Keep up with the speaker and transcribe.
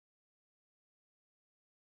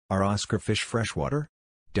Are Oscar fish freshwater?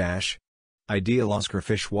 Ideal Oscar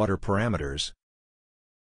fish water parameters.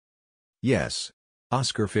 Yes.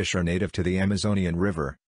 Oscar fish are native to the Amazonian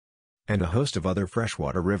River and a host of other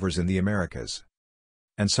freshwater rivers in the Americas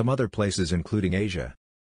and some other places including Asia.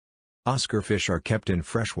 Oscar fish are kept in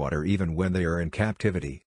freshwater even when they are in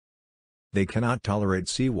captivity. They cannot tolerate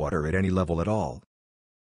seawater at any level at all.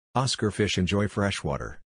 Oscar fish enjoy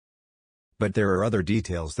freshwater. But there are other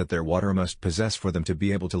details that their water must possess for them to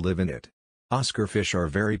be able to live in it. Oscar fish are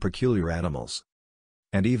very peculiar animals.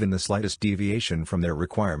 And even the slightest deviation from their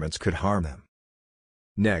requirements could harm them.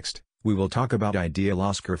 Next, we will talk about ideal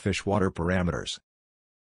Oscar fish water parameters.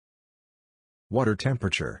 Water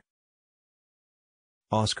temperature.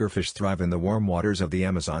 Oscar fish thrive in the warm waters of the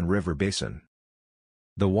Amazon River basin.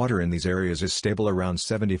 The water in these areas is stable around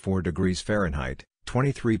 74 degrees Fahrenheit,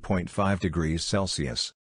 23.5 degrees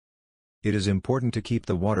Celsius. It is important to keep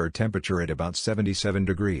the water temperature at about 77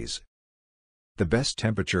 degrees. The best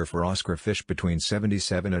temperature for Oscar fish between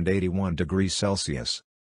 77 and 81 degrees Celsius.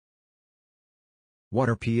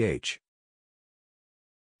 Water pH.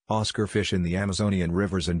 Oscar fish in the Amazonian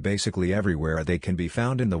rivers and basically everywhere they can be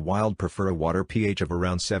found in the wild prefer a water pH of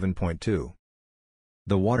around 7.2.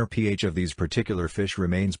 The water pH of these particular fish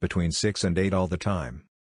remains between 6 and 8 all the time.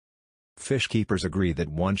 Fish keepers agree that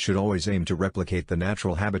one should always aim to replicate the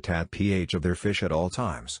natural habitat pH of their fish at all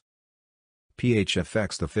times. pH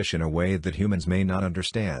affects the fish in a way that humans may not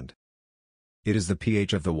understand. It is the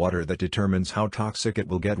pH of the water that determines how toxic it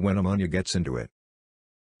will get when ammonia gets into it.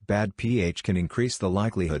 Bad pH can increase the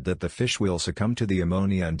likelihood that the fish will succumb to the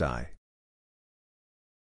ammonia and die.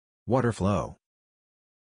 Water flow.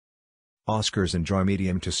 Oscars enjoy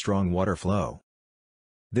medium to strong water flow.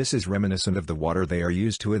 This is reminiscent of the water they are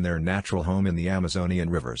used to in their natural home in the Amazonian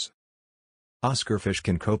rivers. Oscar fish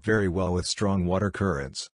can cope very well with strong water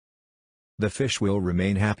currents. The fish will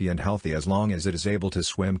remain happy and healthy as long as it is able to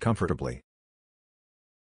swim comfortably.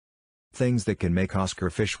 Things that can make Oscar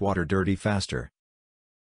fish water dirty faster.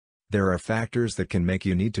 There are factors that can make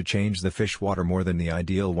you need to change the fish water more than the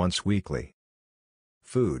ideal once weekly.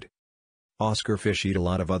 Food. Oscar fish eat a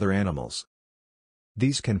lot of other animals.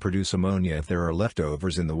 These can produce ammonia if there are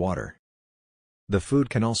leftovers in the water. The food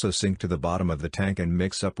can also sink to the bottom of the tank and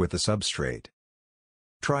mix up with the substrate.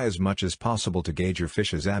 Try as much as possible to gauge your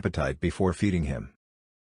fish's appetite before feeding him.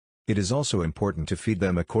 It is also important to feed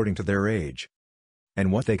them according to their age and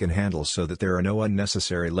what they can handle so that there are no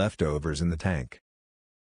unnecessary leftovers in the tank.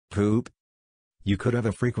 Poop. You could have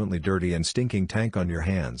a frequently dirty and stinking tank on your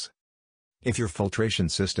hands if your filtration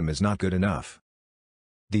system is not good enough.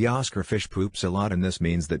 The Oscar fish poops a lot and this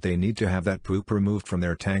means that they need to have that poop removed from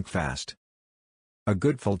their tank fast. A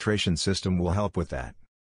good filtration system will help with that.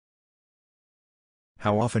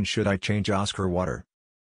 How often should I change Oscar water?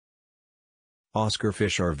 Oscar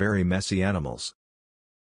fish are very messy animals.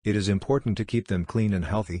 It is important to keep them clean and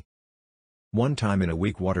healthy. One time in a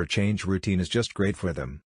week water change routine is just great for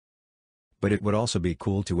them. But it would also be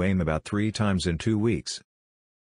cool to aim about 3 times in 2 weeks.